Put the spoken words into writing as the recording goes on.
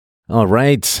All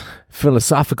right,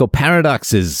 philosophical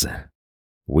paradoxes.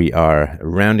 We are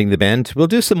rounding the bend. We'll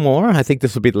do some more. I think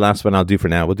this will be the last one I'll do for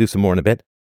now. We'll do some more in a bit.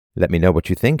 Let me know what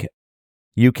you think.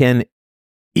 You can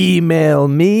email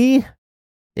me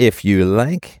if you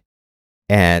like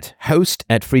at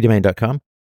host@freedomain.com.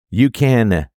 You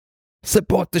can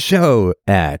support the show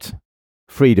at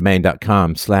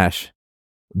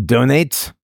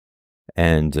freedomain.com/donate.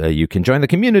 And you can join the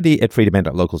community at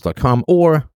freedomain.locals.com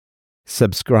or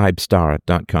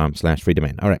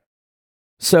subscribestar.com/freedomain. All right.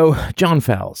 So, John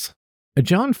Fowles.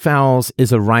 John Fowles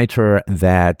is a writer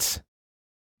that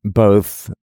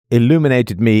both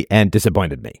illuminated me and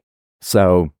disappointed me.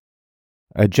 So,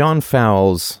 John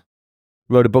Fowles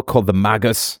wrote a book called The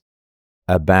Magus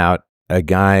about a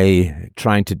guy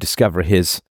trying to discover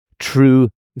his true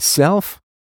self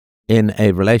in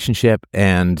a relationship,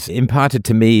 and imparted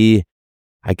to me,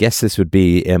 I guess this would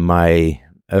be in my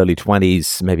early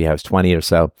 20s, maybe I was 20 or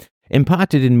so,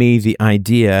 imparted in me the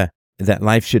idea that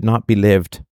life should not be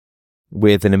lived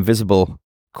with an invisible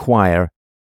choir,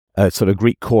 a sort of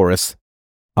Greek chorus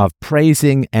of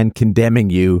praising and condemning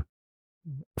you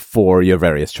for your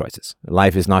various choices.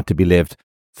 Life is not to be lived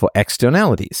for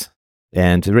externalities.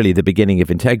 And really the beginning of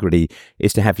integrity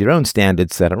is to have your own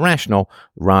standards that are rational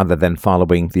rather than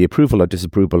following the approval or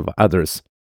disapproval of others.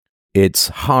 It's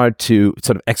hard to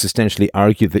sort of existentially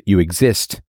argue that you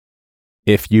exist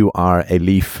if you are a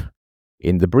leaf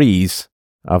in the breeze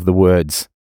of the words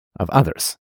of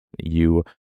others. You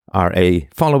are a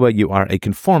follower, you are a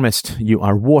conformist, you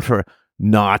are water,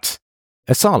 not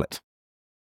a solid.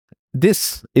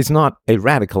 This is not a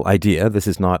radical idea. This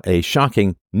is not a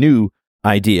shocking new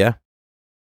idea.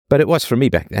 But it was for me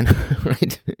back then,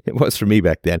 right? It was for me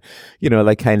back then. You know,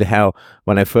 like kind of how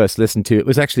when I first listened to it,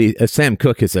 was actually Sam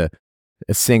Cooke is a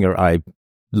singer I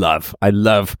love. I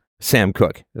love Sam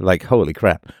Cooke. Like, holy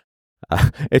crap.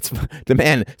 It's the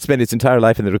man spent his entire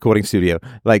life in the recording studio.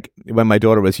 Like when my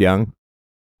daughter was young,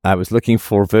 I was looking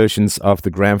for versions of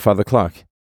the grandfather clock.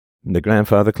 The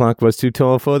grandfather clock was too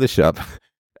tall for the shop.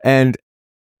 And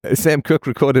Sam Cooke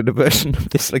recorded a version of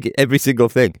this, like every single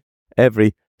thing.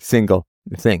 Every single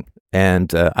thing.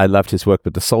 And I loved his work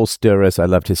with the Soul Stirrers. I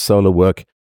loved his solo work.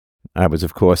 I was,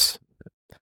 of course,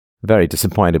 very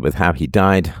disappointed with how he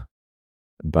died,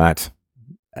 but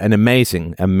an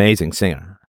amazing, amazing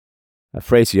singer. A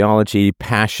phraseology,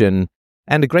 passion,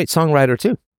 and a great songwriter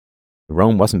too.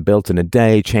 Rome wasn't built in a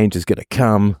day. Change is gonna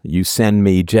come. You send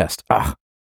me just,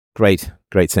 great,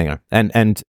 great singer.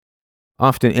 And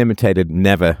often imitated,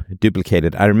 never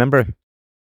duplicated. I remember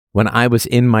when I was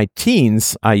in my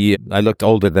teens, I looked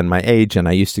older than my age, and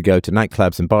I used to go to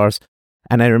nightclubs and bars.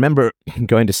 And I remember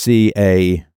going to see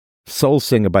a soul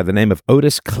singer by the name of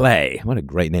Otis Clay. What a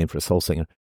great name for a soul singer.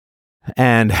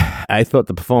 And I thought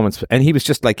the performance, and he was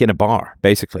just like in a bar,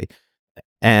 basically.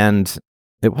 And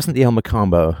it wasn't the El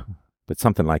Macombo, but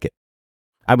something like it.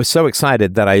 I was so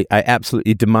excited that I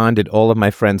absolutely demanded all of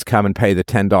my friends come and pay the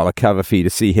 $10 cover fee to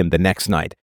see him the next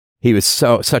night. He was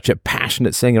such a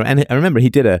passionate singer. And I remember he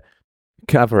did a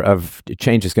cover of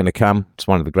Change is Gonna Come. It's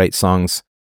one of the great songs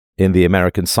in the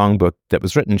American Songbook that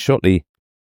was written shortly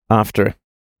after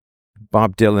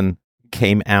Bob Dylan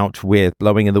came out with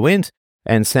Blowing in the Wind.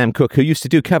 And Sam Cooke, who used to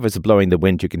do covers of Blowing in the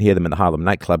Wind, you can hear them in the Harlem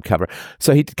nightclub cover.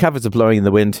 So he did covers of Blowing in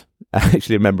the Wind. I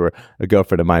actually remember a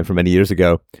girlfriend of mine from many years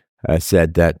ago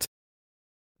said that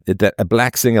a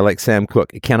black singer like Sam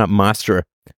Cooke cannot master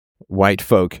white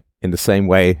folk in the same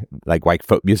way, like white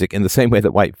folk music, in the same way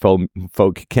that white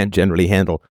folk can't generally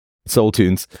handle soul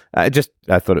tunes. I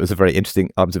thought it was a very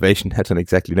interesting observation. I don't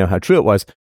exactly know how true it was.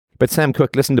 But Sam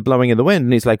Cooke listened to Blowing in the Wind,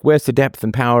 and he's like, where's the depth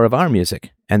and power of our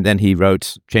music? And then he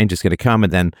wrote Change is Gonna Come,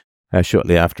 and then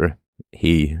shortly after,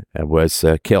 he was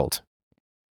killed.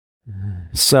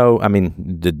 So, I mean,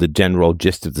 the general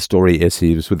gist of the story is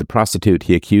he was with a prostitute.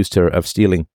 He accused her of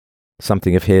stealing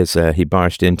something of his. He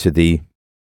barged into the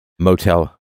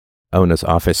motel owner's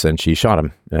office, and she shot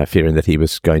him, fearing that he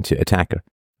was going to attack her.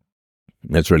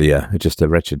 It's really just a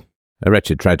wretched,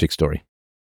 tragic story.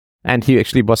 And he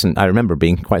actually wasn't, I remember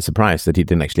being quite surprised that he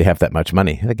didn't actually have that much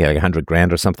money. I think he had like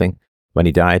 $100,000 or something when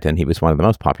he died, and he was one of the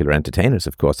most popular entertainers,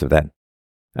 of course, of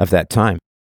that time.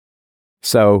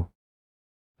 So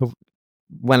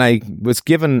when I was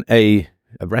given a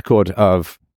record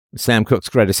of Sam Cooke's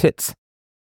greatest hits,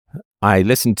 I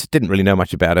listened, didn't really know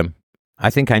much about him. I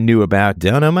think I knew about,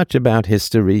 don't know much about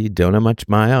history, don't know much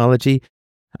biology.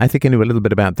 I think I knew a little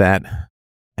bit about that.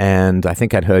 And I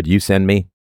think I'd heard You Send Me.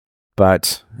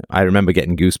 But I remember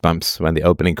getting goosebumps when the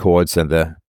opening chords and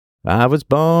the I was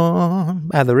born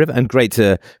by the river, and great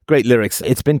lyrics.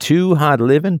 It's been too hard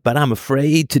living, but I'm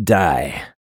afraid to die.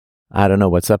 I don't know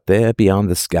what's up there beyond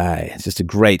the sky. It's just a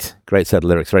great, great set of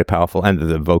lyrics, very powerful, and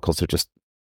the vocals are just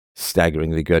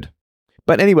staggeringly good.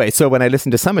 But anyway, so when I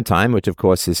listened to Summertime, which of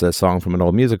course is a song from an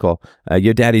old musical,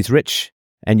 your daddy's rich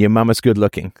and your mama's good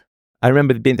looking. I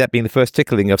remember that being the first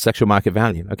tickling of sexual market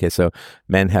value. Okay, so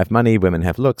men have money, women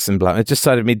have looks, and blah. It just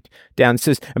started me down. It's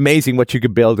just amazing what you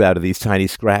could build out of these tiny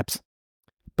scraps.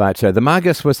 But the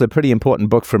Magus was a pretty important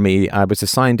book for me. I was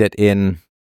assigned it in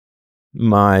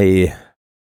my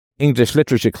English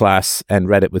literature class and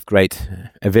read it with great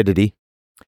avidity.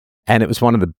 And it was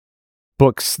one of the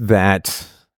books that,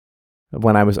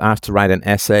 when I was asked to write an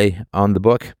essay on the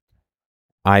book,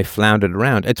 I floundered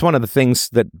around. It's one of the things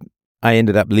that I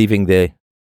ended up leaving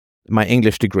my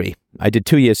English degree. I did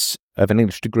 2 years of an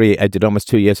English degree. I did almost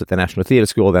 2 years at the National Theatre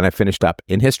School. Then I finished up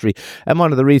in history. And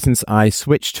one of the reasons I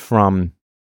switched from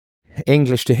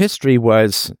English to history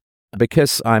was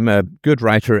because I'm a good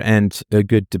writer and a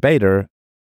good debater.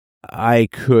 I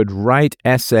could write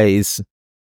essays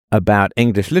about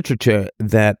English literature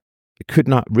that could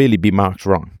not really be marked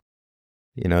wrong.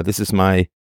 This is my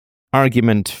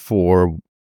argument for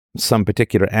some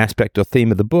particular aspect or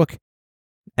theme of the book.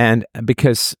 And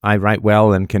because I write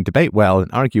well and can debate well and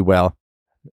argue well,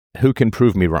 who can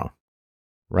prove me wrong?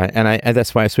 Right? And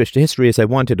that's why I switched to history, is I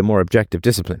wanted a more objective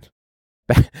discipline.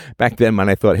 Back then, when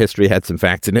I thought history had some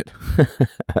facts in it,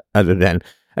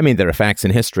 there are facts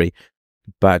in history,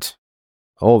 but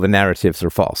all the narratives are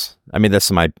false.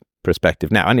 That's my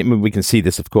perspective now. And we can see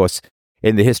this, of course,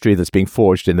 in the history that's being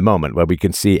forged in the moment, where we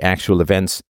can see actual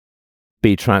events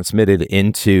be transmitted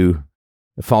into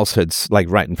falsehoods, like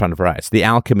right in front of our eyes. The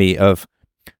alchemy of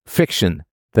fiction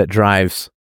that drives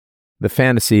the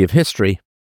fantasy of history,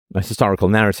 historical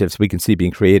narratives, we can see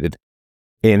being created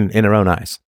in our own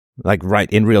eyes, like right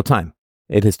in real time.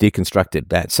 It has deconstructed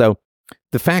that. So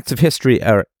the facts of history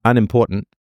are unimportant.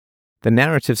 The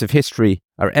narratives of history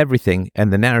are everything,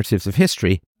 and the narratives of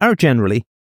history are generally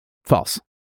false.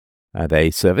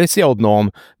 They serve. It's the old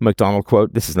Norm Macdonald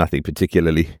quote. This is nothing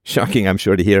particularly shocking, I'm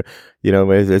sure, to hear.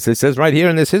 It says right here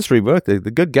in this history book, the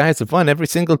good guys have won every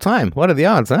single time. What are the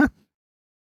odds, huh?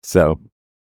 So,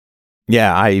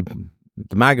 yeah,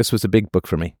 the Magus was a big book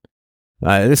for me.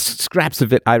 This scraps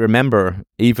of it, I remember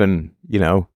even,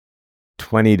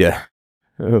 20 to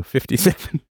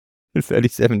 57,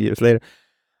 37 years later.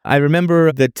 I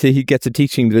remember that he gets a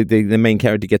teaching, the main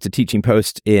character gets a teaching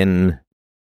post in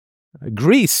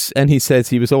Greece, and he says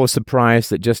he was always surprised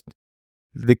that just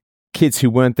the kids who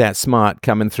weren't that smart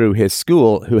coming through his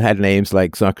school, who had names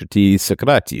like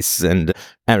Socrates, and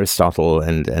Aristotle,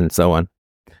 and so on.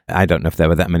 I don't know if there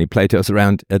were that many Platos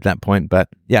around at that point, but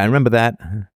yeah, I remember that.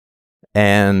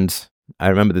 And I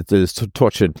remember that there's a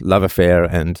tortured love affair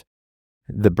and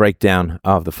the breakdown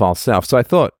of the false self. So I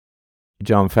thought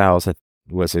John Fowles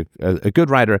was a good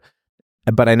writer,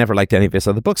 but I never liked any of his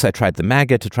other books. I tried the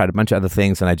Maggot, I tried a bunch of other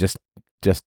things, and I just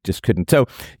couldn't. So,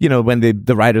 when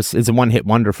the writers is a one-hit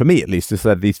wonder for me, at least, is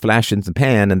that these flash in the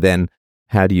pan, and then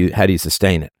how do you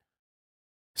sustain it?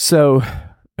 So,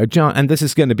 John, and this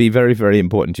is going to be very, very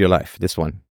important to your life, this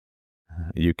one.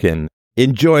 You can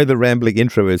enjoy the rambling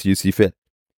intro as you see fit.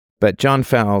 But John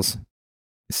Fowles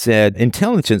said,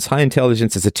 high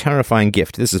intelligence is a terrifying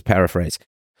gift. This is paraphrase.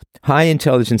 High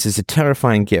intelligence is a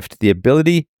terrifying gift. The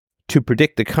ability to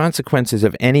predict the consequences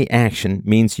of any action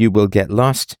means you will get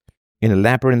lost in a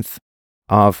labyrinth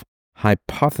of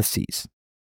hypotheses.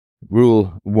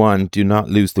 Rule 1, do not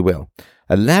lose the will.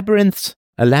 A labyrinth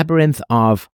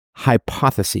of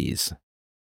hypotheses.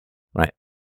 Right.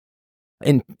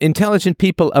 Intelligent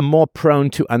people are more prone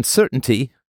to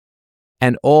uncertainty,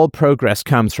 and all progress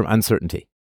comes from uncertainty.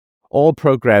 All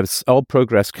progress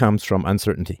comes from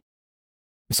uncertainty.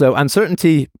 So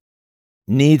uncertainty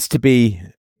needs to be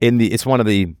it's one of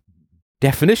the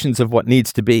definitions of what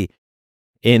needs to be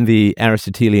in the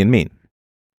Aristotelian mean.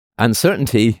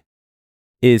 Uncertainty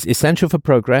is essential for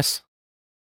progress.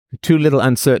 Too little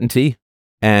uncertainty,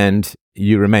 and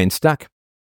you remain stuck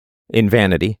in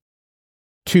vanity.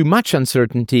 Too much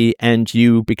uncertainty, and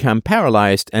you become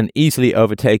paralyzed and easily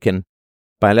overtaken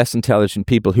by less intelligent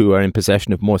people who are in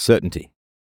possession of more certainty.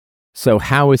 So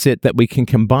how is it that we can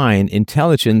combine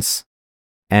intelligence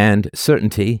and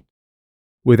certainty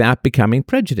without becoming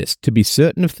prejudiced? To be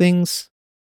certain of things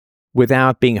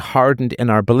without being hardened in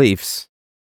our beliefs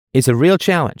is a real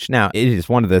challenge. Now, it is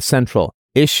one of the central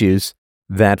issues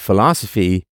that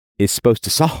philosophy is supposed to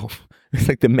solve. It's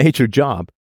like the major job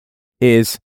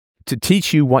is to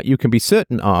teach you what you can be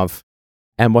certain of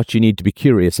and what you need to be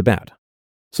curious about.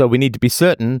 So we need to be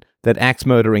certain that axe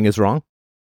murdering is wrong,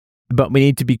 but we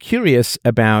need to be curious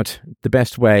about the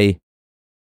best way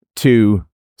to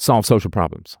solve social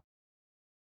problems.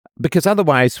 Because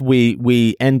otherwise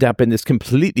we end up in this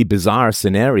completely bizarre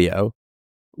scenario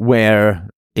where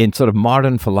in sort of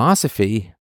modern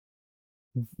philosophy,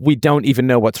 we don't even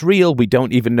know what's real, we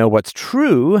don't even know what's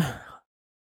true,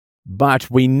 but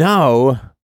we know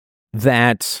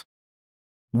that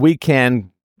we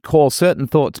can call certain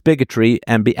thoughts bigotry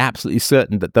and be absolutely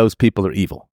certain that those people are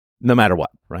evil, no matter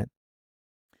what, right?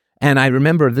 And I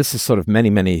remember this is sort of many,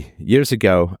 many years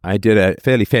ago. I did a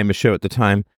fairly famous show at the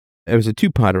time. It was a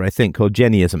two-parter, I think, called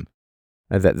Jennyism.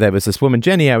 There was this woman,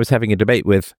 Jenny, I was having a debate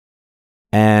with,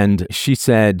 and she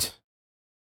said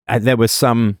there was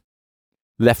some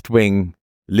left-wing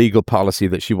legal policy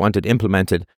that she wanted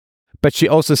implemented, but she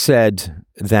also said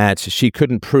that she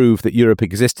couldn't prove that Europe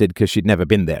existed because she'd never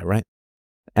been there, right?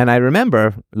 And I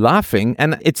remember laughing,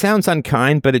 and it sounds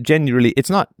unkind, but it's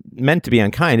not meant to be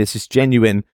unkind. It's just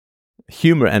genuine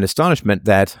humor and astonishment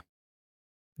that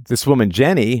this woman,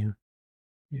 Jenny,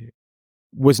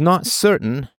 was not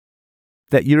certain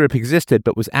that Europe existed,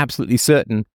 but was absolutely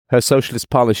certain her socialist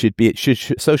policies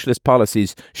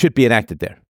should be enacted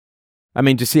there. I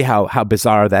mean, to see how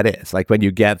bizarre that is, like when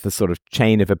you get the sort of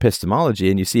chain of epistemology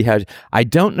and you see how, I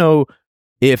don't know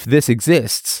if this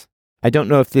exists. I don't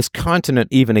know if this continent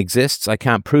even exists. I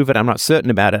can't prove it. I'm not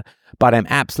certain about it, but I'm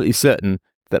absolutely certain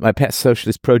that my pet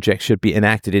socialist project should be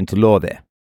enacted into law there.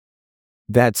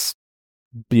 That's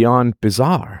beyond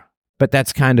bizarre, but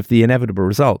that's kind of the inevitable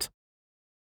result.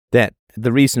 That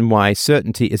the reason why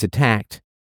certainty is attacked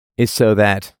is so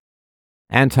that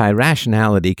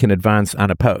anti-rationality can advance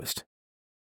unopposed.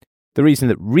 The reason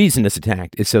that reason is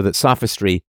attacked is so that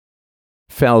sophistry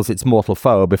fells its mortal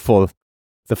foe before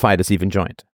the fight is even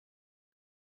joined.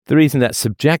 The reason that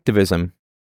subjectivism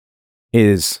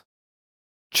is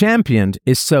championed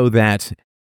is so that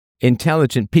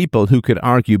intelligent people who could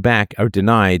argue back are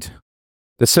denied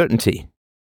the certainty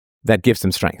that gives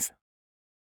them strength.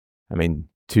 I mean,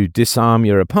 to disarm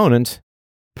your opponent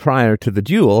prior to the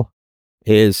duel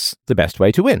is the best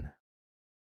way to win.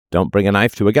 Don't bring a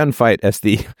knife to a gunfight, as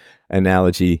the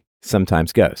analogy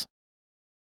sometimes goes.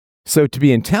 So to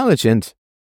be intelligent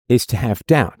is to have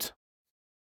doubt.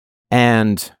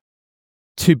 And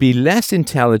to be less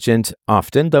intelligent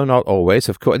often, though not always,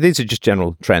 of course, these are just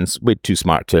general trends. We're too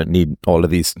smart to need all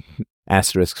of these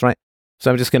asterisks, right? So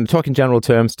I'm just going to talk in general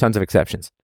terms, tons of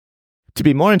exceptions. To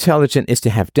be more intelligent is to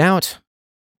have doubt.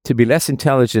 To be less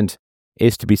intelligent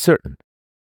is to be certain.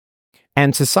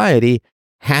 And society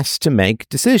has to make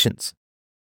decisions.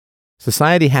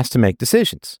 Society has to make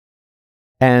decisions.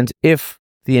 And if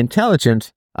the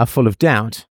intelligent are full of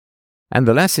doubt and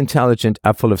the less intelligent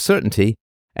are full of certainty,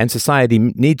 and society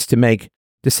needs to make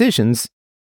decisions,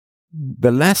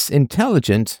 the less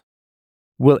intelligent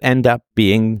will end up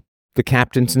being the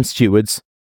captains and stewards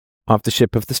of the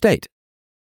ship of the state.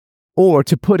 Or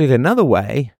to put it another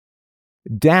way,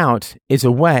 doubt is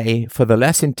a way for the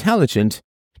less intelligent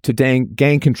to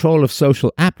gain control of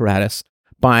social apparatus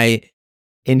by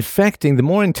infecting the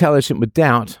more intelligent with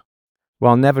doubt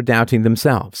while never doubting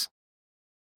themselves.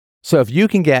 So if you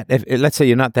can let's say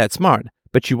you're not that smart,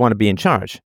 but you want to be in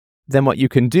charge, then what you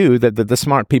can do, the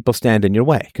smart people stand in your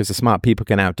way, because the smart people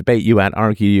can out-debate you,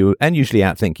 out-argue you, and usually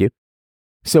out-think you.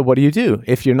 So what do?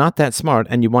 If you're not that smart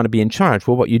and you want to be in charge,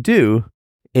 well, what you do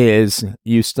is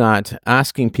you start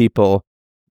asking people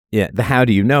the how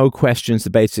do you know questions, the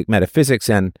basic metaphysics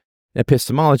and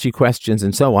epistemology questions,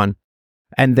 and so on.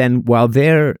 And then while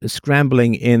they're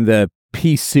scrambling in the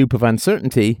pea soup of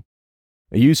uncertainty,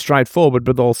 you stride forward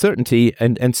with all certainty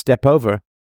and step over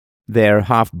their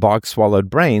half-bog-swallowed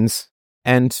brains,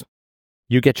 and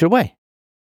you get your way.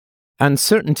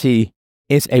 Uncertainty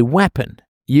is a weapon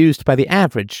used by the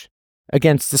average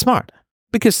against the smart,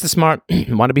 because the smart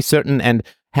want to be certain and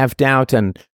have doubt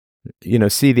and,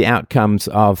 see the outcomes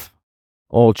of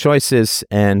all choices.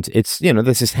 And it's,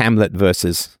 this is Hamlet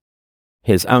versus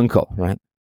his uncle, right?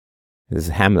 This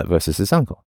is Hamlet versus his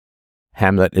uncle.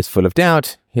 Hamlet is full of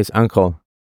doubt. His uncle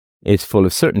is full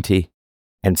of certainty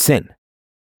and sin.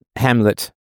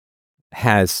 Hamlet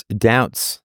has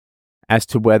doubts as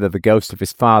to whether the ghost of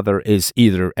his father is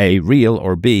either A, real,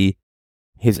 or B,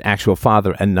 his actual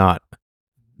father and not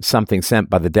something sent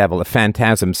by the devil, a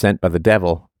phantasm sent by the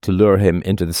devil to lure him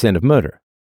into the sin of murder.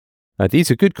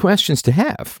 These are good questions to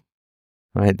have,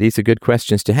 right? These are good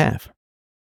questions to have.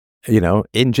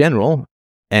 In general,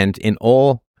 and in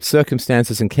all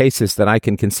circumstances and cases that I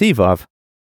can conceive of,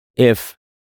 if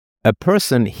a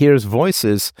person hears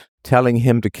voices telling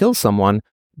him to kill someone,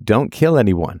 don't kill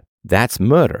anyone. That's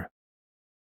murder.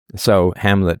 So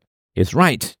Hamlet is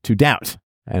right to doubt,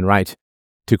 and right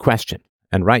to question,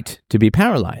 and right to be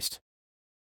paralyzed,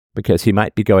 because he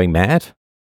might be going mad,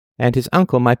 and his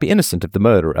uncle might be innocent of the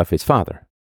murder of his father,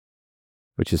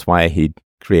 which is why he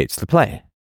creates the play.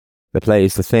 The play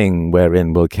is the thing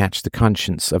wherein will catch the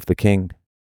conscience of the king.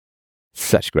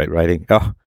 Such great writing.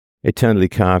 Oh, eternally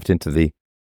carved into the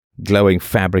glowing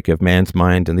fabric of man's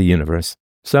mind and the universe.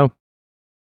 So,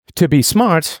 to be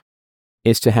smart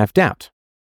is to have doubt.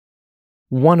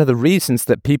 One of the reasons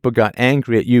that people got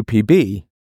angry at UPB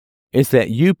is that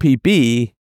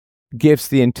UPB gives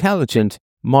the intelligent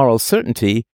moral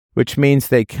certainty, which means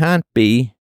they can't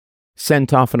be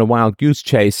sent off on a wild goose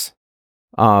chase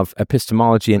of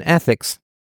epistemology and ethics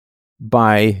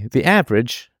by the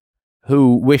average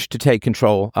who wish to take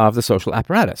control of the social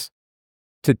apparatus.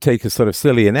 To take a sort of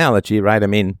silly analogy, right? I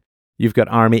mean, you've got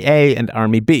Army A and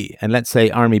Army B, and let's say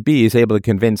Army B is able to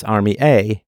convince Army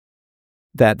A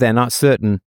that they're not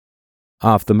certain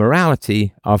of the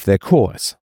morality of their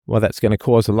cause. Well, that's going to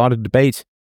cause a lot of debate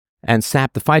and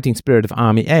sap the fighting spirit of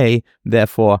Army A.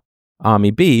 Therefore,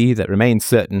 Army B, that remains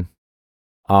certain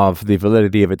of the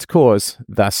validity of its cause,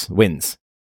 thus wins.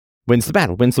 Wins the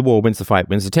battle, wins the war, wins the fight,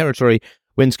 wins the territory,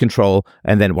 wins control,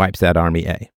 and then wipes out Army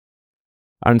A.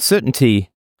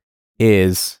 Uncertainty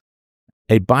is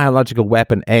a biological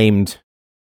weapon aimed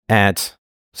at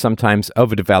sometimes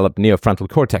overdeveloped neofrontal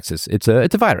cortexes. It's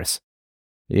a virus.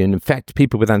 You infect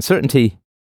people with uncertainty,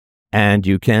 and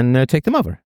you can take them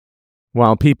over.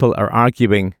 While people are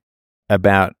arguing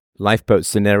about lifeboat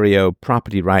scenario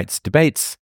property rights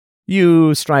debates,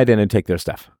 you stride in and take their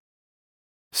stuff.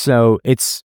 So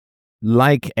it's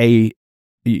like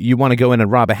you want to go in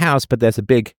and rob a house, but there's a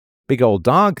big old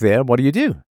dog there. What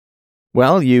do?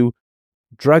 Well, you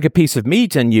drug a piece of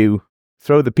meat and you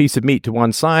throw the piece of meat to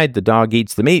one side, the dog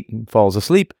eats the meat and falls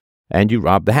asleep, and you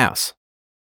rob the house.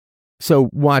 So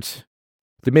what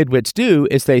the midwits do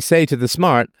is they say to the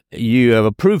smart, you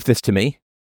have proved this to me.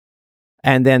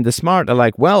 And then the smart are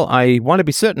like, well, I want to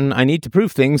be certain. I need to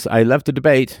prove things. I love to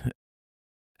debate.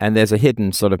 And there's a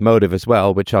hidden sort of motive as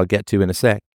well, which I'll get to in a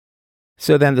sec.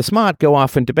 So then the smart go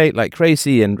off and debate like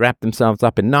crazy and wrap themselves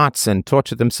up in knots and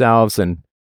torture themselves and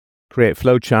create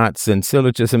flowcharts and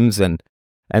syllogisms and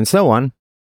so on.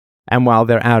 And while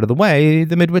they're out of the way,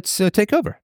 the midwits take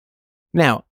over.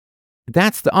 Now,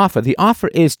 that's the offer. The offer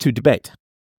is to debate.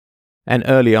 And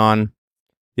early on,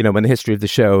 when the history of the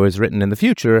show is written in the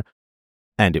future,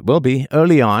 and it will be,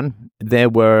 early on, there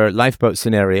were lifeboat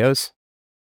scenarios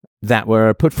that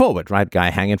were put forward, right?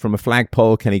 Guy hanging from a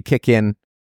flagpole, can he kick in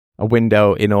a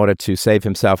window in order to save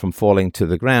himself from falling to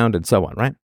the ground, and so on,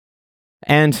 right?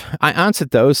 And I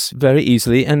answered those very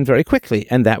easily and very quickly,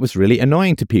 and that was really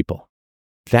annoying to people.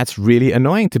 That's really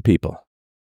annoying to people.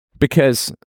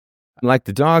 Because, like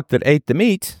the dog that ate the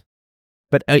meat,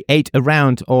 but ate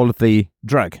around all of the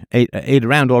drug, ate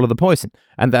around all of the poison,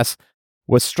 and thus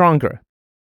was stronger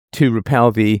to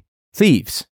repel the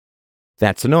thieves.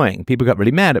 That's annoying. People got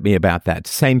really mad at me about that.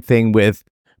 Same thing with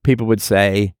people would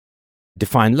say,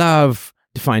 define love,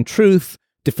 define truth,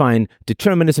 define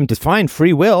determinism, define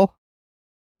free will,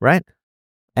 right?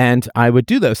 And I would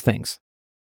do those things.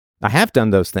 I have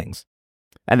done those things,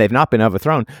 and they've not been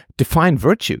overthrown. Define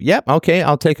virtue. Yep, okay,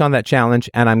 I'll take on that challenge,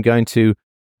 and I'm going to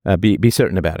be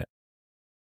certain about it.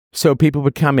 So people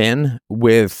would come in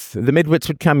the midwits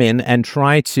would come in and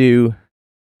try to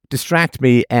distract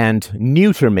me and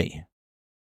neuter me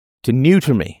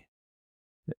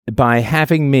by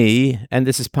having me, and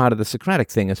this is part of the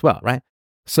Socratic thing as well, right?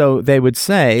 So they would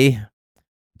say,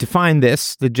 define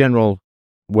this, the general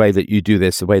way that you do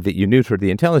this, the way that you neuter the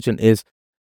intelligent is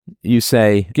you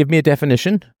say, give me a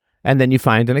definition, and then you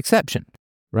find an exception,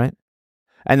 right?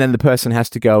 And then the person has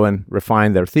to go and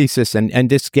refine their thesis, and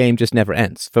this game just never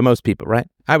ends for most people, right?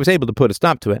 I was able to put a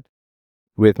stop to it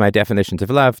with my definitions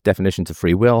of love, definitions of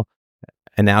free will,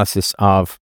 analysis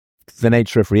of the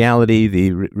nature of reality,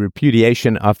 the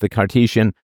repudiation of the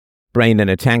Cartesian brain in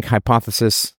a tank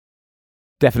hypothesis,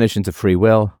 definitions of free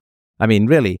will. I mean,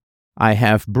 really, I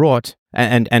have brought,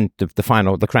 and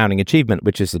the crowning achievement,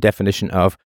 which is the definition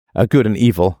of good and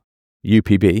evil,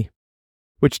 UPB,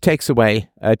 which takes away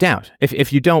doubt.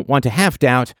 If you don't want to have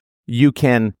doubt, you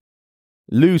can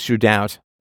lose your doubt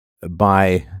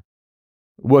by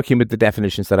working with the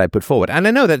definitions that I put forward. And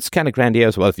I know that's kind of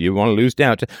grandiose. Well, if you want to lose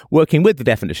doubt, working with the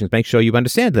definitions, make sure you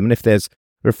understand them. And if there's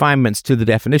refinements to the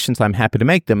definitions, I'm happy to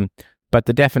make them. But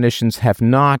the definitions have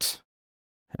not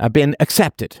been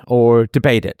accepted or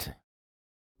debated,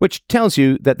 which tells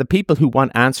you that the people who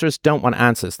want answers don't want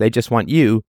answers. They just want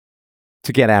you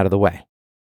to get out of the way.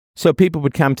 So people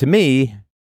would come to me,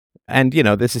 and,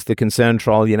 this is the concern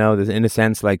troll, in a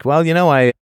sense, like, well,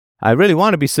 I really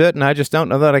want to be certain, I just don't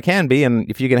know that I can be, and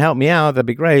if you can help me out, that'd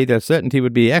be great. Certainty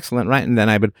would be excellent, right? And then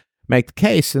I would make the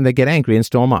case, and they get angry and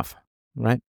storm off,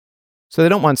 right? So they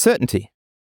don't want certainty,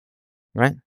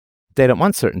 right? They don't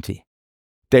want certainty.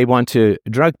 They want to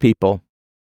drug people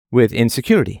with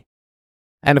insecurity.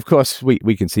 And of course,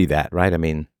 we can see that, right? I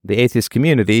mean, the atheist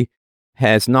community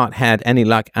has not had any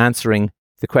luck answering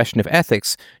the question of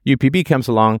ethics. UPB comes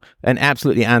along and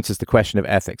absolutely answers the question of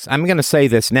ethics. I'm going to say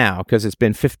this now because it's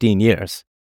been 15 years,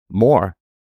 more,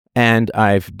 and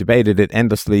I've debated it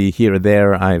endlessly here or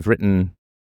there. I've written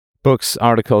books,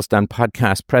 articles, done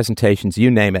podcasts, presentations, you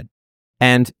name it.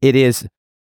 And it is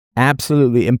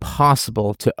absolutely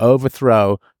impossible to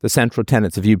overthrow the central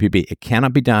tenets of UPB. It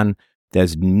cannot be done.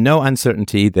 There's no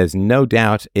uncertainty. There's no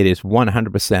doubt. It is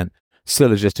 100%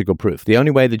 syllogistical proof. The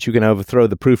only way that you can overthrow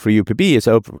the proof for UPB is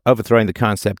overthrowing the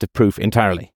concept of proof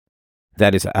entirely.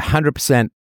 That is 100%.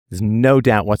 There's no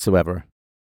doubt whatsoever.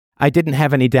 I didn't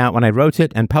have any doubt when I wrote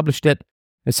it and published it.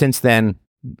 Since then,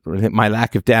 my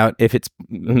lack of doubt, if it's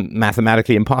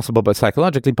mathematically impossible but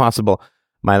psychologically possible,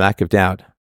 my lack of doubt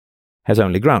has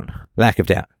only grown. Lack of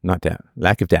doubt, not doubt.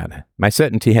 Lack of doubt. My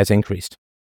certainty has increased.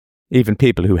 Even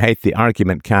people who hate the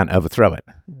argument can't overthrow it.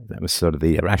 That was sort of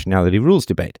the rationality rules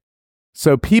debate.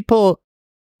 So people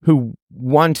who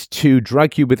want to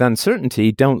drug you with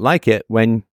uncertainty don't like it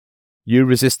when you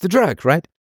resist the drug, right?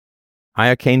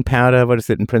 Iocane powder, what is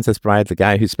it in Princess Bride? The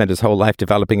guy who spent his whole life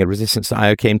developing a resistance to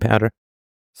iocane powder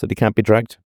so that he can't be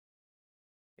drugged.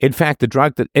 In fact,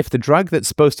 if the drug that's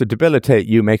supposed to debilitate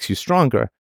you makes you stronger,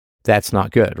 that's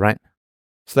not good, right?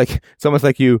 It's almost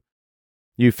like you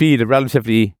feed a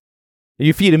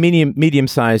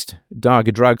medium-sized dog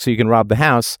a drug so you can rob the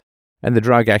house, and the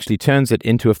drug actually turns it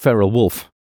into a feral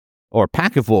wolf, or a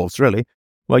pack of wolves, really.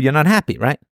 Well, you're not happy,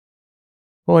 right?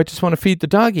 Oh, I just want to feed the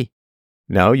doggy.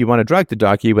 No, you want to drug the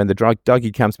doggy. When the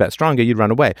doggy comes back stronger, you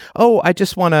run away. Oh, I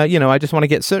just want to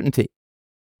get certainty,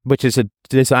 which is a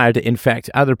desire to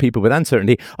infect other people with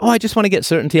uncertainty. Oh, I just want to get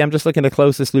certainty. I'm just looking to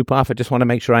close this loop off. I just want to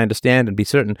make sure I understand and be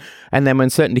certain. And then when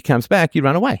certainty comes back, you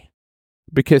run away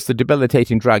because the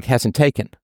debilitating drug hasn't taken.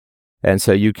 And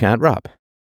so you can't rob.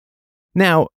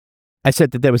 Now, I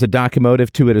said that there was a darker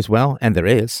motive to it as well, and there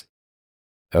is.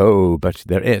 Oh, but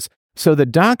there is. So the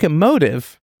darker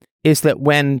motive is that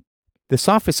when the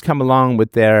sophists come along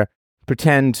with their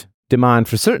pretend demand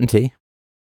for certainty,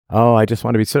 oh, I just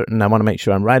want to be certain, I want to make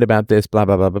sure I'm right about this, blah,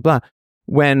 blah, blah, blah, blah.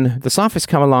 When the sophists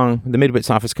come along, the midwit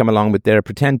sophists come along with their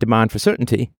pretend demand for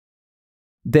certainty,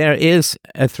 there is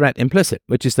a threat implicit,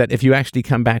 which is that if you actually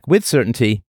come back with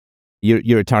certainty,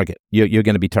 you're a target. You're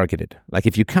going to be targeted. Like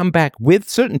if you come back with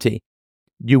certainty,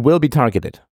 you will be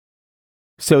targeted.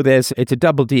 So it's a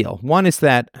double deal. One is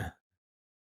that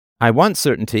I want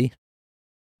certainty,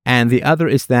 and the other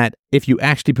is that if you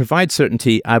actually provide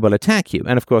certainty, I will attack you.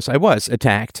 And of course, I was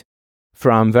attacked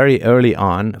from very early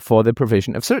on for the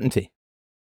provision of certainty.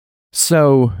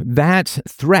 So that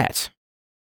threat,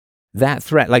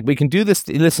 like we can do this.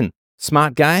 Listen,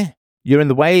 smart guy, you're in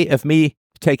the way of me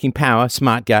taking power,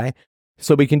 smart guy.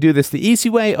 So we can do this the easy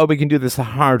way, or we can do this the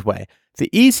hard way. The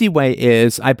easy way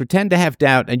is I pretend to have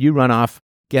doubt and you run off,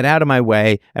 get out of my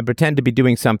way, and pretend to be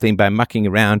doing something by mucking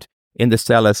around in the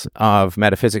cellars of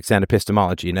metaphysics and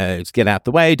epistemology. Just get out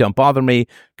the way, don't bother me,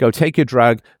 go take your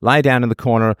drug, lie down in the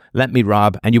corner, let me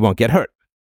rob, and you won't get hurt,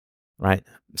 right?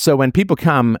 So when people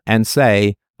come and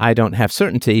say, I don't have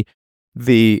certainty,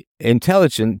 the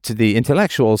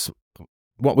intellectuals,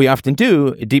 what we often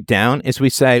do deep down is we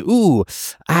say,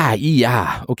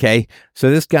 okay, so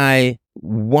this guy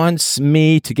wants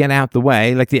me to get out the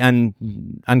way, like the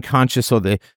unconscious or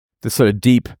the sort of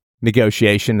deep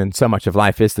negotiation, and so much of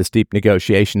life is this deep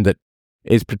negotiation that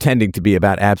is pretending to be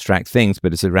about abstract things,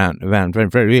 but it's around very,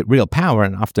 very real power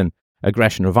and often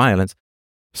aggression or violence.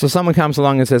 So someone comes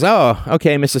along and says, oh,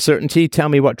 okay, Mr. Certainty, tell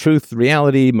me what truth,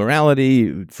 reality,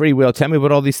 morality, free will, tell me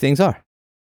what all these things are.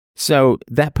 So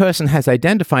that person has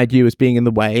identified you as being in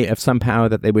the way of some power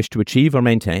that they wish to achieve or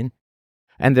maintain.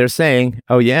 And they're saying,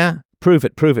 oh yeah, prove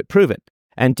it, prove it, prove it.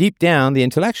 And deep down, the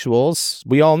intellectuals,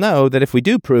 we all know that if we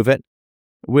do prove it,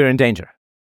 we're in danger.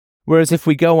 Whereas if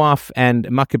we go off and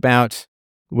muck about,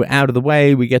 we're out of the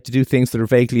way, we get to do things that are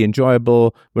vaguely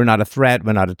enjoyable, we're not a threat,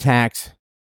 we're not attacked.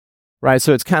 Right?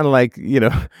 So it's kind of like,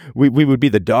 we would be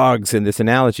the dogs in this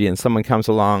analogy, and someone comes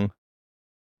along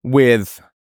with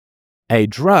a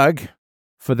drug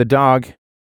for the dog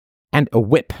and a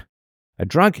whip. A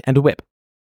drug and a whip.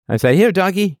 I say, here,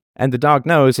 doggy. And the dog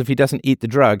knows if he doesn't eat the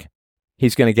drug,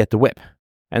 he's going to get the whip.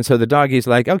 And so the doggy's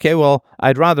like, okay, well,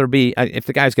 I'd rather be, if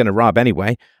the guy's going to rob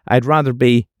anyway, I'd rather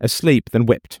be asleep than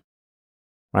whipped.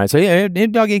 Right? So, yeah,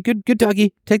 doggy, good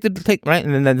doggy, take, right?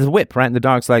 And then there's the whip, right? And the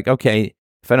dog's like, okay,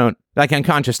 if I don't, like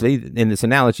unconsciously, in this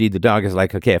analogy, the dog is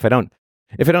like, okay, if I don't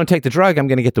If I don't take the drug, I'm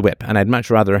going to get the whip. And I'd much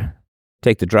rather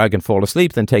take the drug and fall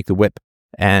asleep than take the whip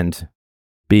and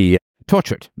be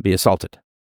tortured, be assaulted.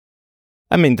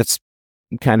 I mean, that's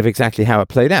kind of exactly how it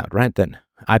played out, right? Then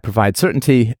I provide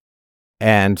certainty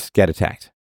and get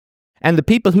attacked. And the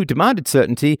people who demanded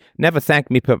certainty never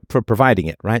thanked me for providing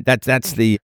it, right? That's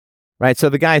the, right? So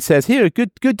the guy says, here,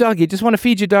 good doggy, just want to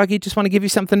feed you, doggy, just want to give you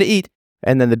something to eat.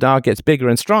 And then the dog gets bigger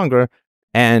and stronger,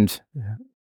 and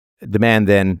the man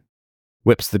then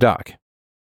whips the dog,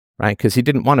 right? Because he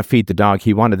didn't want to feed the dog.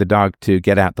 He wanted the dog to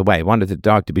get out the way. He wanted the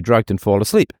dog to be drugged and fall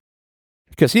asleep.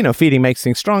 Because, feeding makes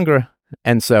things stronger.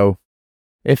 And so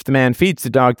if the man feeds the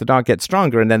dog gets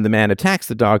stronger, and then the man attacks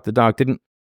the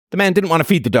man didn't want to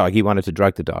feed the dog. He wanted to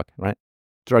drug the dog, right?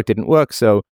 Drug didn't work.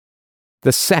 So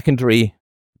the secondary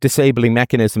disabling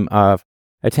mechanism of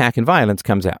attack and violence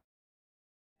comes out.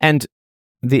 And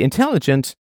the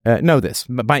intelligent know this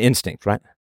by instinct, right?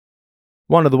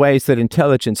 One of the ways that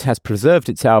intelligence has preserved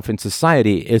itself in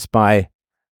society is by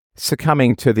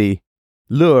succumbing to the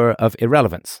lure of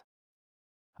irrelevance.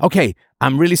 Okay,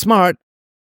 I'm really smart,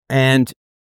 and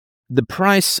the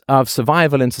price of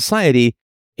survival in society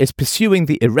is pursuing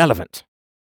the irrelevant.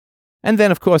 And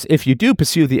then, of course, if you do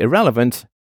pursue the irrelevant,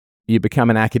 you become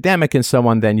an academic and so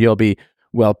on, then you'll be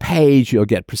well paid, you'll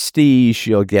get prestige,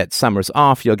 you'll get summers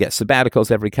off, you'll get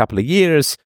sabbaticals every couple of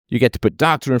years, you get to put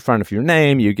doctor in front of your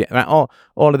name, you get all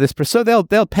of this. So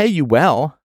they'll pay you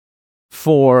well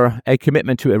for a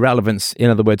commitment to irrelevance, in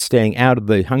other words, staying out of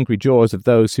the hungry jaws of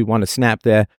those who want to snap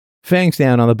their fangs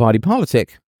down on the body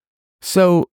politic.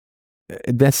 So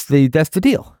that's the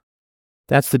deal.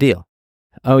 That's the deal.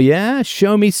 Oh yeah?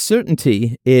 Show me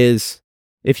certainty is,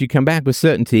 if you come back with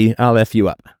certainty, I'll F you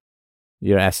up.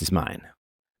 Your ass is mine.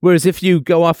 Whereas if you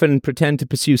go off and pretend to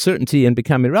pursue certainty and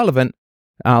become irrelevant,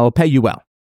 I'll pay you well.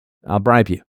 I'll bribe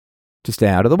you to stay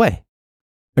out of the way.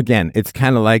 Again, it's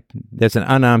kind of like there's an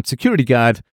unarmed security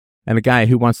guard and a guy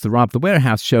who wants to rob the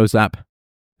warehouse shows up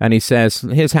and he says,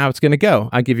 here's how it's going to go.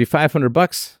 I'll give you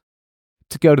 $500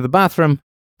 to go to the bathroom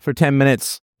for 10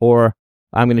 minutes or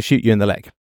I'm going to shoot you in the leg.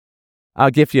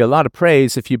 I'll give you a lot of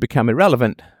praise if you become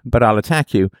irrelevant, but I'll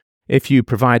attack you if you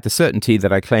provide the certainty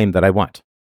that I claim that I want.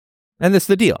 And that's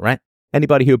the deal, right?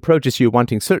 Anybody who approaches you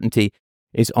wanting certainty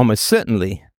is almost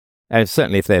certainly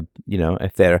if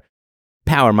they're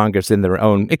power mongers in their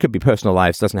own, it could be personal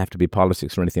lives, doesn't have to be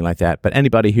politics or anything like that. But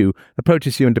anybody who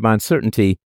approaches you and demands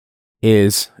certainty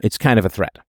it's kind of a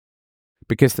threat.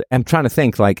 Because I'm trying to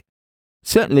think, like,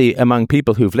 certainly among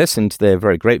people who've listened, they're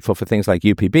very grateful for things like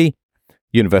UPB,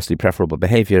 Universally Preferable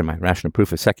Behavior, my rational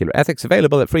proof of secular ethics,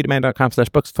 available at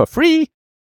freedomain.com/books for free.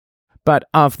 But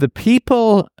of the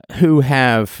people who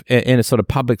have, in a sort of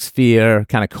public sphere,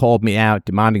 kind of called me out,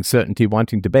 demanding certainty,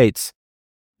 wanting debates,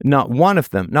 not one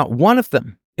of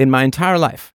them in my entire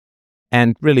life,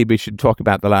 and really we should talk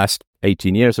about the last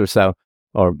 18 years or so,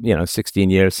 or 16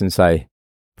 years since I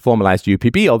formalized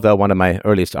UPB, although one of my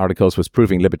earliest articles was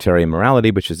Proving Libertarian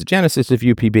Morality, which is the genesis of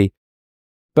UPB.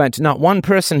 But not one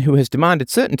person who has demanded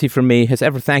certainty from me has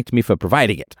ever thanked me for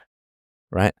providing it,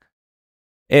 right?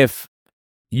 If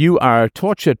you are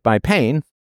tortured by pain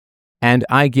and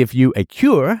I give you a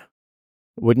cure,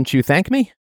 wouldn't you thank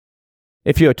me?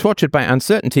 If you're tortured by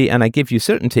uncertainty and I give you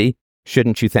certainty,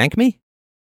 shouldn't you thank me?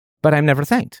 But I'm never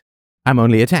thanked. I'm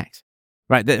only attacked,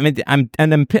 right? I mean, I'm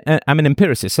an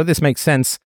empiricist, so this makes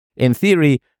sense in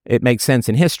theory, it makes sense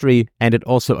in history, and it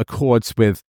also accords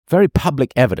with very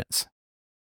public evidence.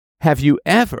 Have you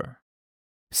ever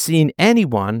seen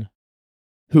anyone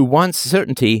who wants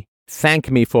certainty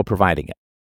thank me for providing it?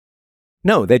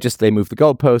 No, they move the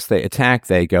goalposts, they attack,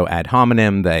 they go ad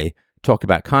hominem, they talk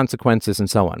about consequences and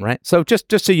so on, right? So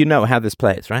just so you know how this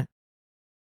plays, right?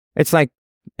 It's like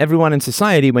everyone in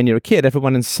society, when you're a kid,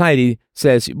 everyone in society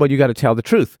says, well, you got to tell the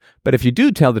truth. But if you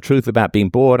do tell the truth about being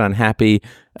bored, unhappy,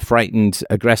 frightened,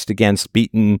 aggressed against,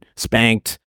 beaten,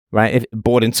 spanked, right? If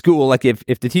bored in school, like if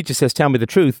the teacher says, tell me the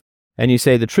truth, and you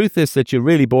say, the truth is that you're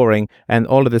really boring and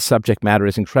all of this subject matter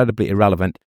is incredibly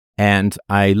irrelevant, and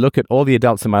I look at all the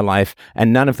adults in my life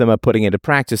and none of them are putting into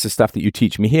practice the stuff that you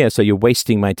teach me here, so you're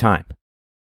wasting my time,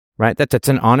 right? That's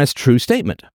an honest, true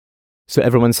statement. So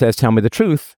everyone says, tell me the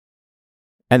truth,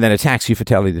 and then attacks you for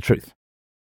telling the truth,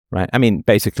 right? I mean,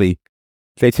 basically,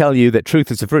 they tell you that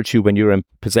truth is a virtue when you're in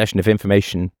possession of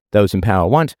information those in power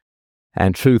want,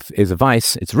 and truth is a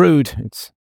vice. It's rude,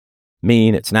 it's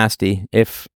mean, it's nasty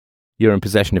if you're in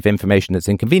possession of information that's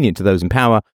inconvenient to those in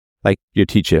power, like your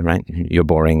teacher, right? You're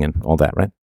boring and all that, right?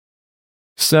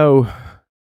 So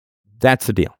that's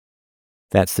the deal.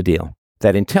 That's the deal.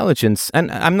 That intelligence,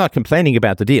 and I'm not complaining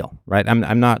about the deal, right?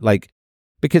 I'm not like,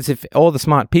 because if all the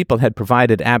smart people had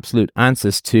provided absolute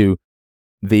answers to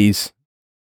these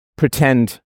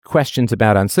pretend questions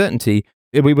about uncertainty,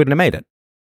 we wouldn't have made it.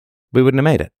 We wouldn't have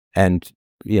made it. And,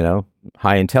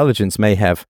 high intelligence may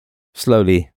have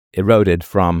slowly eroded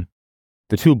from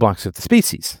the toolbox of the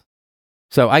species.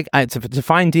 So it's a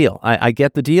fine deal. I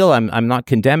get the deal. I'm not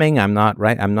condemning. I'm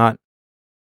not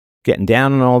getting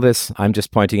down on all this. I'm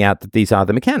just pointing out that these are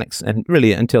the mechanics. And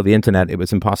really, until the internet, it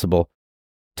was impossible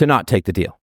to not take the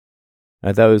deal.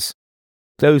 Those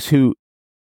who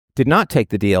did not take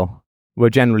the deal were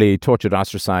generally tortured,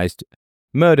 ostracized,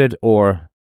 murdered, or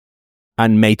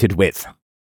unmated with.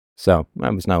 So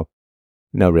there was no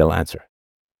real answer.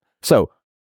 So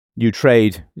you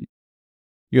trade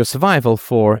your survival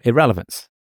for irrelevance,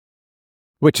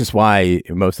 which is why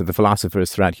most of the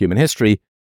philosophers throughout human history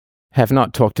have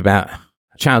not talked about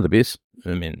child abuse.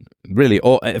 I mean, really,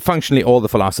 functionally, all the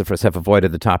philosophers have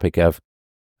avoided the topic of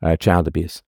child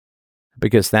abuse,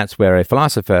 because that's where a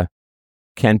philosopher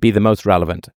can be the most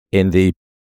relevant in the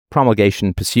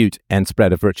promulgation, pursuit, and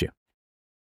spread of virtue.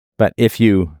 But if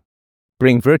you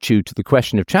bring virtue to the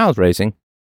question of child raising,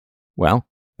 well,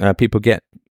 people get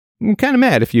kind of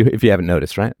mad if you haven't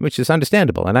noticed, right? Which is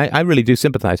understandable, and I really do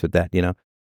sympathize with that.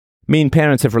 Mean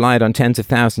parents have relied on tens of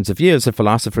thousands of years of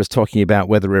philosophers talking about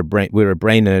whether we're a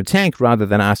brain in a tank, rather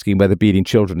than asking whether beating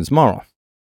children is moral.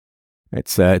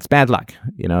 It's bad luck,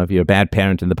 if you're a bad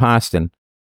parent in the past, and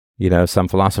some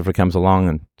philosopher comes along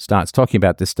and starts talking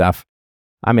about this stuff.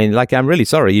 I mean, I'm really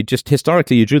sorry.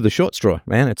 Historically, you drew the short straw,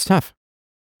 man. It's tough.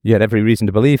 You had every reason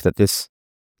to believe that this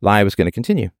lie was going to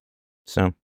continue.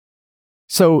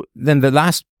 So then the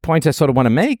last point I sort of want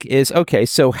to make is, okay,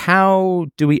 so how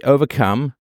do we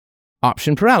overcome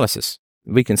option paralysis?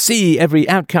 We can see every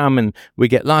outcome and we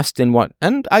get lost in what,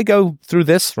 and I go through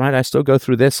this, right? I still go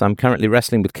through this. I'm currently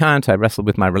wrestling with Kant. I wrestle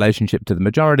with my relationship to the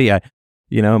majority.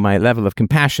 My level of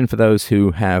compassion for those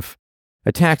who have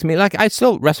attacked me. I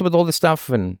still wrestle with all this stuff,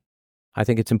 and I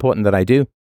think it's important that I do.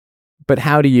 But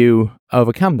how do you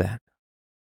overcome that?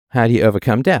 How do you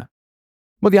overcome doubt?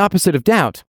 Well, the opposite of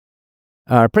doubt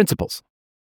are principles.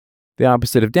 The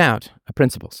opposite of doubt are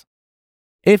principles.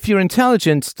 If you're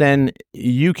intelligent, then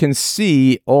you can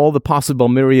see all the possible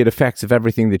myriad effects of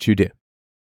everything that you do,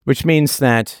 which means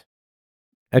that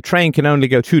a train can only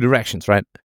go two directions, right?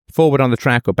 Forward on the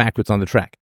track or backwards on the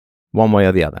track, one way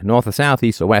or the other, north or south,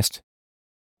 east or west.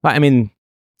 I mean,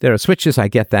 there are switches, I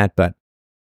get that, but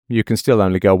you can still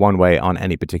only go one way on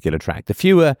any particular track. The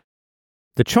fewer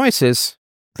the choices,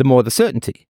 the more the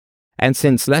certainty. And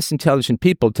since less intelligent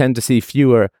people tend to see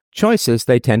fewer choices,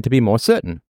 they tend to be more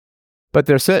certain. But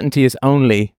their certainty is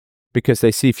only because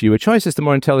they see fewer choices. The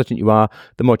more intelligent you are,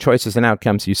 the more choices and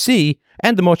outcomes you see,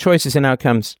 and the more choices and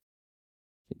outcomes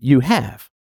you have.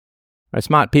 Right?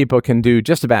 Smart people can do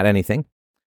just about anything.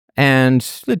 And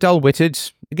the dull-witted,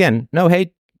 again, no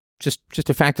hate, just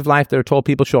a fact of life. There are tall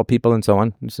people, short people, and so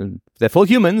on. So they're full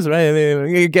humans, right?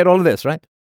 You get all of this, right?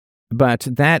 But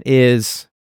that is,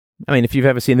 if you've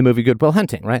ever seen the movie Good Will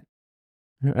Hunting, right?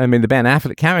 The Ben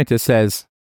Affleck character says,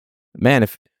 man,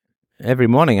 if every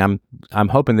morning I'm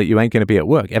hoping that you ain't going to be at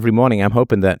work. Every morning I'm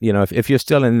hoping that, if you're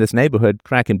still in this neighborhood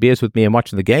cracking beers with me and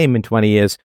watching the game in 20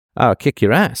 years, I'll kick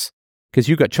your ass. Because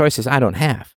you got choices I don't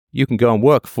have. You can go and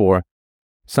work for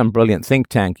some brilliant think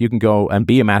tank. You can go and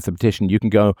be a mathematician. You can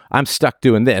go, I'm stuck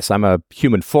doing this. I'm a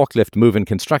human forklift moving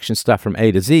construction stuff from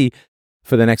A to Z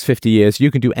for the next 50 years. You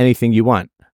can do anything you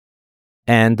want.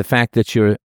 And the fact that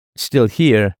you're still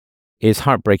here is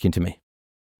heartbreaking to me.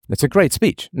 It's a great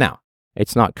speech. Now,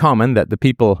 it's not common that the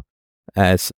people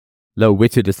as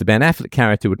low-witted as the Ben Affleck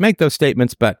character would make those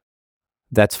statements, but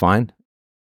that's fine.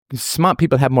 Smart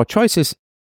people have more choices,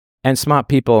 and smart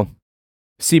people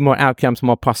see more outcomes,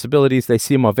 more possibilities. They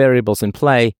see more variables in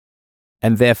play,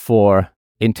 and therefore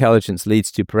intelligence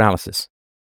leads to paralysis.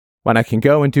 When I can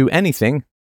go and do anything,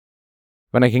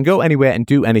 when I can go anywhere and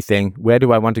do anything, where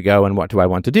do I want to go and what do I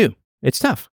want to do? It's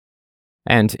tough.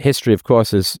 And history, of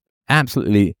course, is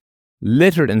absolutely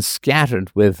littered and scattered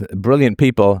with brilliant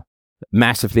people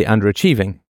massively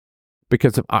underachieving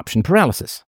because of option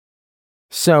paralysis.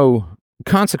 So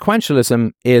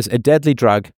consequentialism is a deadly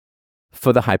drug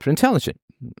for the hyperintelligent,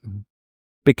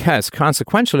 because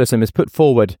consequentialism is put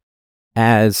forward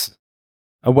as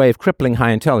a way of crippling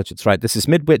high intelligence, right? This is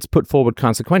midwits put forward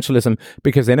consequentialism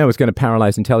because they know it's going to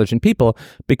paralyze intelligent people,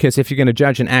 because if you're going to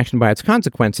judge an action by its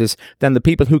consequences, then the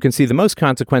people who can see the most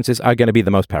consequences are going to be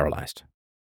the most paralyzed.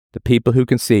 The people who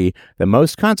can see the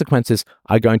most consequences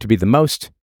are going to be the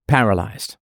most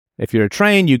paralyzed. If you're a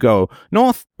train, you go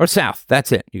north or south.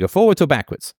 That's it. You go forwards or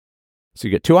backwards. So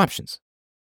you get two options.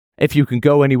 If you can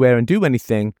go anywhere and do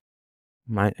anything,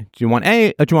 right? Do you want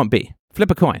A or do you want B? Flip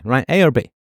a coin, right? A or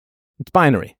B. It's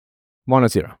binary. 1 or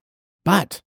 0.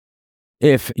 But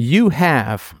if you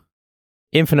have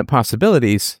infinite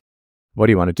possibilities, what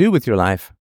do you want to do with your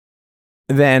life?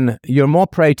 Then you're more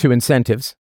prey to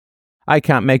incentives. I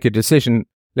can't make a decision.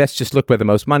 Let's just look where the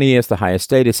most money is, the highest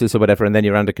status is, or whatever, and then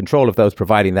you're under control of those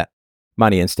providing that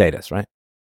money and status, right?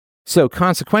 So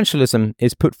consequentialism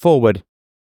is put forward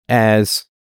as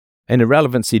an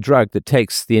irrelevancy drug that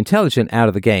takes the intelligent out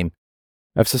of the game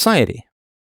of society.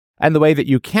 And the way that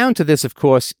you counter this, of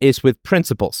course, is with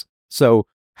principles. So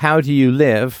how do you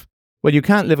live? Well, you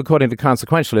can't live according to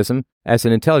consequentialism as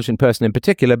an intelligent person in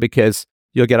particular because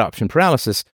you'll get option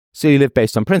paralysis. So you live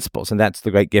based on principles. And that's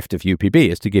the great gift of UPB,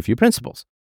 is to give you principles.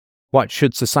 What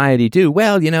should society do?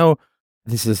 Well,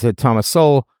 this is a Thomas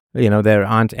Sowell. There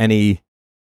aren't any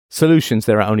solutions.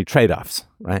 There are only trade-offs,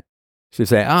 right? So you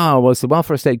say, is the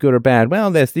welfare state good or bad?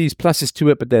 Well, there's these pluses to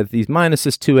it, but there's these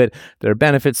minuses to it. There are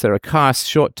benefits, there are costs,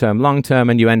 short-term, long-term,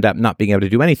 and you end up not being able to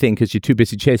do anything because you're too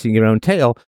busy chasing your own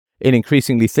tail in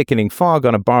increasingly thickening fog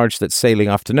on a barge that's sailing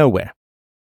off to nowhere.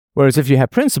 Whereas if you have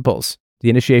principles, the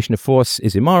initiation of force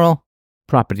is immoral,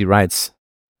 property rights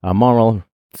are moral,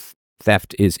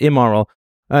 theft is immoral,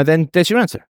 then there's your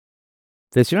answer.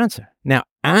 There's your answer. Now,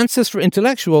 answers for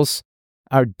intellectuals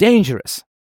are dangerous.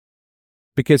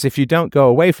 Because if you don't go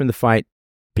away from the fight,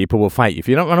 people will fight you. If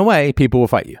you don't run away, people will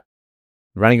fight you.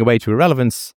 Running away to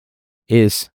irrelevance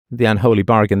is the unholy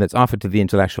bargain that's offered to the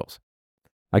intellectuals.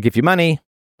 I'll give you money.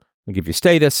 I'll give you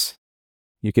status.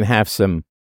 You can have some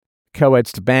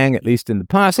co-eds to bang, at least in the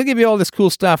past. I'll give you all this cool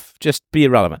stuff. Just be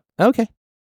irrelevant. Okay.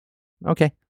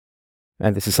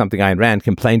 And this is something Ayn Rand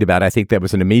complained about. I think there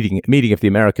was a meeting of the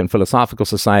American Philosophical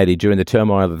Society during the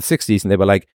turmoil of the 60s, and they were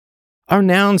like, are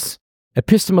nouns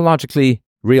epistemologically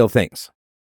real things?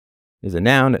 Is a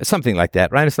noun something like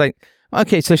that, right? It's like,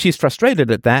 okay, so she's frustrated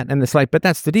at that, and it's like, but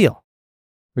that's the deal.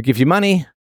 We give you money,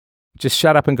 just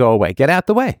shut up and go away. Get out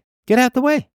the way. Get out the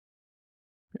way.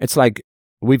 It's like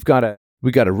we've got a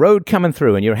road coming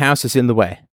through, and your house is in the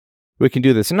way. We can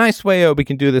do this a nice way, or we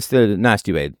can do this the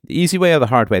nasty way. The easy way or the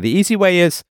hard way. The easy way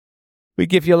is we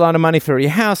give you a lot of money for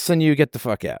your house, and you get the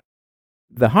fuck out.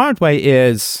 The hard way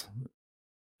is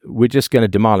we're just going to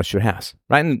demolish your house,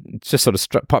 right? And it just sort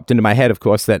of popped into my head, of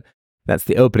course, that's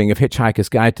the opening of Hitchhiker's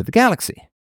Guide to the Galaxy.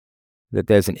 That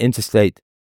there's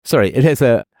it has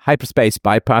a hyperspace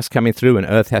bypass coming through and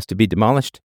Earth has to be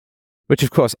demolished, which, of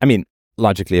course,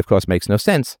 logically, of course, makes no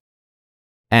sense.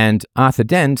 And Arthur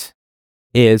Dent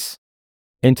is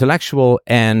intellectual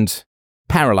and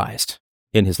paralyzed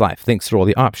in his life, thinks through all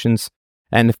the options.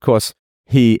 And, of course,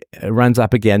 he runs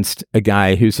up against a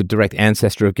guy who's a direct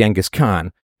ancestor of Genghis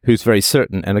Khan, who's very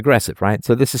certain and aggressive, right?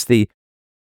 So this is the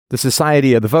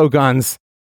society of the Vogons.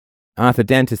 Arthur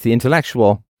Dent is the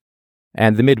intellectual,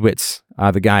 and the midwits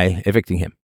are the guy evicting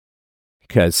him.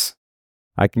 Because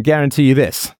I can guarantee you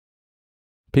this.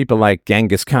 People like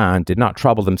Genghis Khan did not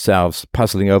trouble themselves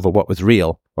puzzling over what was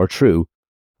real or true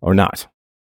or not.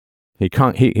 He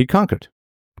conquered.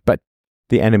 But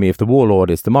the enemy of the warlord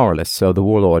is the moralist, so the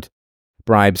warlord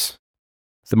bribes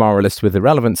the moralist with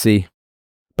irrelevancy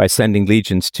by sending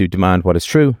legions to demand what is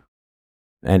true.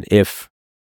 And if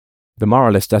the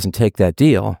moralist doesn't take that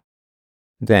deal,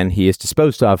 then he is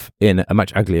disposed of in a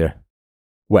much uglier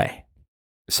way.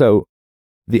 So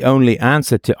the only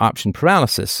answer to option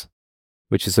paralysis,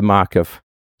 which is a mark of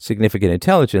significant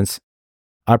intelligence,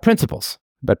 are principles.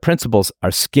 But principles are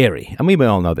scary. And we may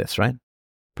all know this, right?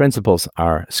 Principles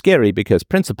are scary because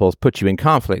principles put you in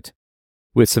conflict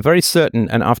with some very certain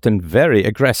and often very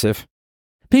aggressive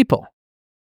people.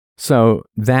 So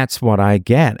that's what I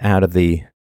get out of the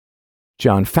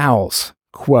John Fowles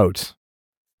quote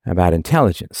about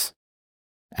intelligence.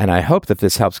 And I hope that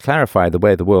this helps clarify the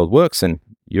way the world works and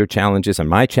your challenges and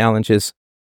my challenges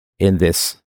in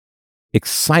this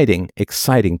exciting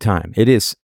time. It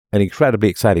is an incredibly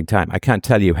exciting time. I can't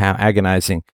tell you how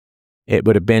agonizing it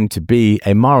would have been to be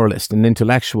a moralist and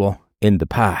intellectual in the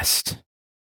past.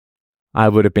 I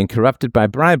would have been corrupted by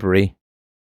bribery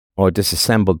or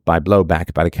disassembled by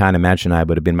blowback, but I can't imagine I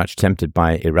would have been much tempted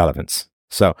by irrelevance.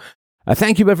 So,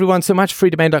 thank you everyone so much.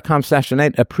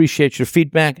 freedomain.com/donate. Appreciate your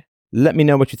feedback. Let me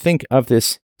know what you think of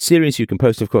this series. You can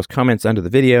post, of course, comments under the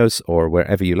videos or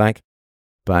wherever you like.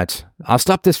 But I'll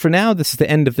stop this for now. This is the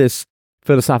end of this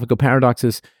Philosophical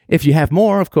Paradoxes. If you have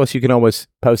more, of course, you can always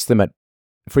post them at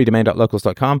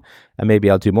freedomain.locals.com, and maybe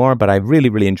I'll do more. But I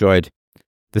really enjoyed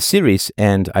the series,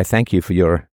 and I thank you for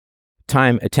your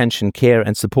time, attention, care,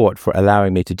 and support for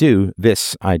allowing me to do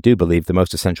this, I do believe, the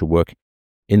most essential work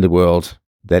in the world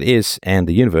that is, and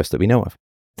the universe that we know of.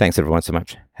 Thanks everyone so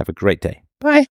much. Have a great day. Bye.